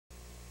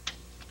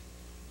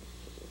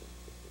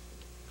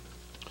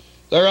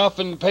They're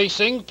often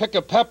pacing. Pick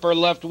a Pepper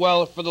left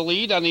well for the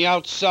lead. On the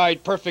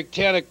outside, Perfect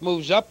Tannic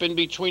moves up. In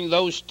between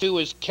those two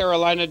is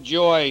Carolina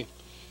Joy.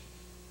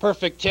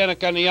 Perfect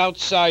Tannic on the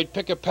outside,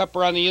 Pick a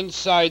Pepper on the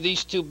inside.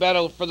 These two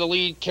battle for the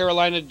lead.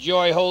 Carolina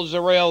Joy holds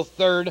the rail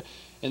third,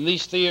 and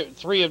these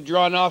three have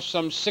drawn off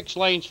some 6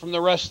 lanes from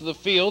the rest of the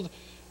field.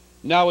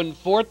 Now in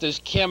fourth is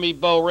Cammy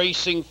Bow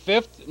racing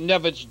fifth.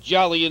 Nevitz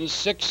Jolly in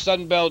sixth.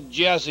 Sunbelt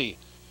Jazzy.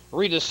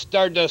 Rita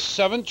Stardust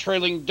 7,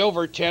 trailing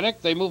Dover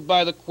Tannic. They move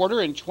by the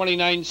quarter in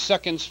 29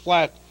 seconds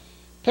flat.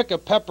 Pick a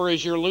Pepper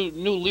is your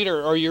new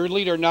leader, or your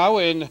leader now,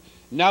 and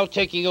now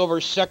taking over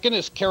second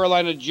is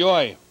Carolina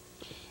Joy.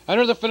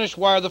 Under the finish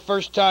wire the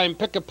first time,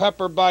 Pick a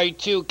Pepper by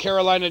 2,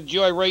 Carolina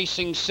Joy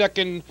racing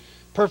second.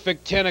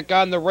 Perfect Tannic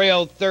on the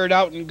rail, third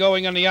out and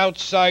going on the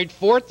outside.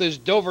 Fourth is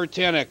Dover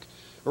Tannic.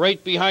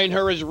 Right behind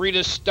her is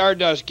Rita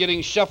Stardust.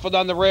 Getting shuffled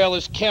on the rail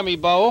is Cammy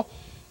Bow.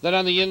 Then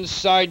on the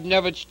inside,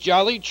 Nevitz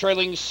Jolly,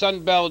 trailing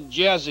Sunbelt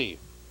Jazzy.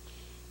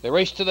 They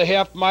race to the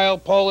half-mile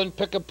pole, and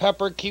Pick a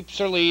Pepper keeps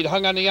her lead.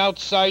 Hung on the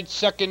outside,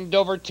 second,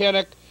 Dover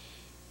Tannic.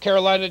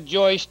 Carolina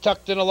Joyce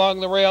tucked in along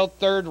the rail,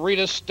 third.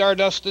 Rita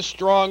Stardust is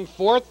strong,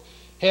 fourth.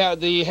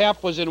 The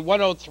half was in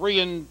 103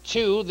 and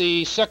 2,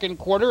 the second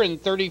quarter in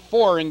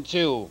 34 and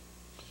 2.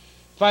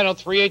 Final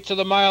 3/8 of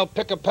the mile,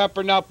 Pick a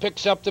Pepper now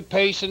picks up the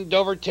pace, and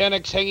Dover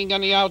Tannic's hanging on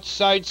the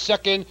outside,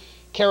 second.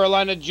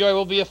 Carolina Joy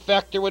will be a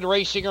factor with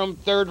Racing Room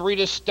third.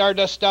 Rita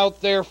Stardust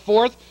out there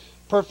fourth.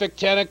 Perfect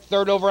Tannic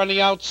third over on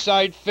the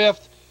outside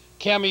fifth.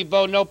 Cammy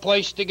Bow no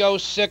place to go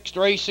sixth.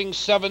 Racing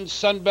seventh.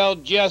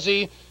 Sunbelt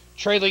Jazzy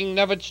trailing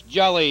Nevitz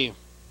Jolly.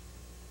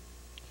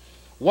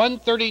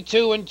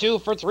 132 and 2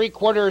 for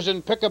 3/4,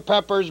 and Pick a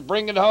Peppers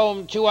bring it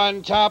home. 2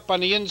 on top. On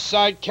the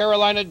inside,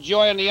 Carolina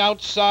Joy. On the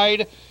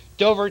outside,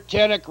 Dover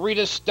Tannic.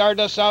 Rita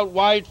Stardust out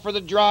wide for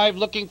the drive,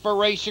 looking for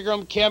Racing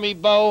Room. Cammy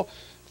Bow.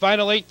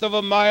 Final 1/8 of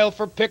a mile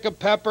for Pick a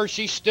Pepper.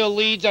 She still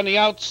leads on the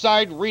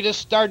outside. Rita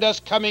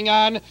Stardust coming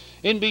on.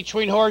 In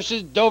between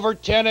horses, Dover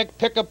Tannic.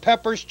 Pick a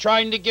Pepper's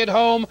trying to get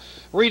home.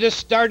 Rita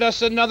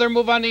Stardust another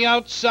move on the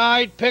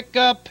outside. Pick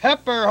a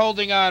Pepper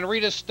holding on.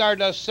 Rita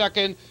Stardust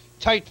second.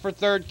 Tight for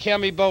third.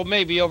 Cammy Bow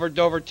maybe over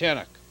Dover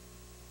Tannic.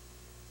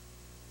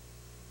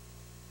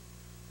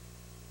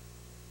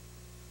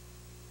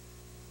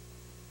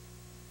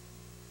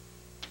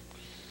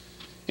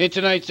 In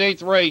tonight's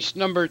 8th race,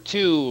 number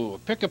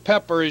 2, Pick a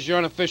Pepper is your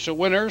unofficial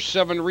winner.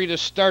 7, Rita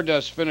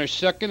Stardust finished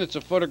second. It's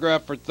a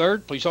photograph for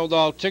third. Please hold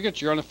all tickets.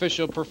 Your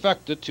unofficial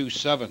Perfecta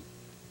 2-7.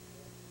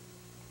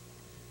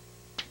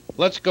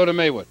 Let's go to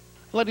Maywood.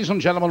 Ladies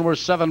and gentlemen, we're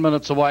 7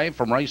 minutes away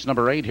from race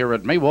number 8 here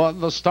at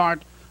Maywood, the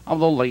start of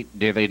the late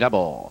daily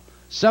double.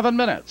 7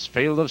 minutes,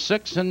 field of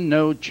 6 and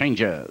no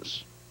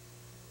changes.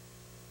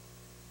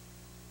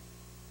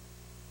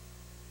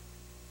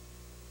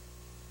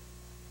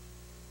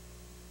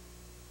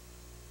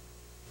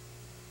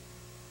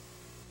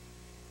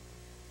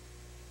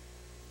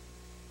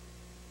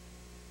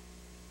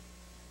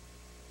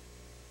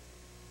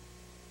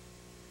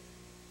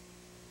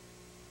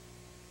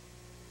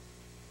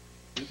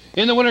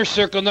 In the winner's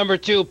circle, number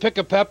 2, Pick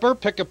a Pepper.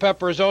 Pick a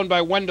Pepper is owned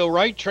by Wendell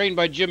Wright, trained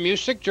by Jim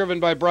Music,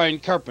 driven by Brian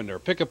Carpenter.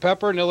 Pick a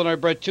Pepper, an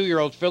Illinois-bred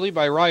 2-year-old filly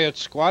by Riot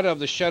Squad of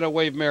the Shadow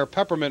Wave mare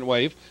Peppermint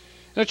Wave,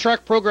 and a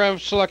track program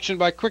selection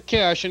by Quick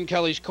Cash in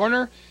Kelly's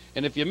Corner.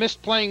 And if you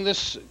missed playing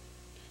this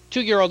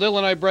 2-year-old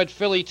Illinois-bred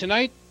filly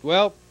tonight,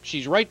 well,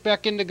 she's right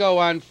back in to go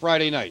on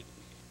Friday night.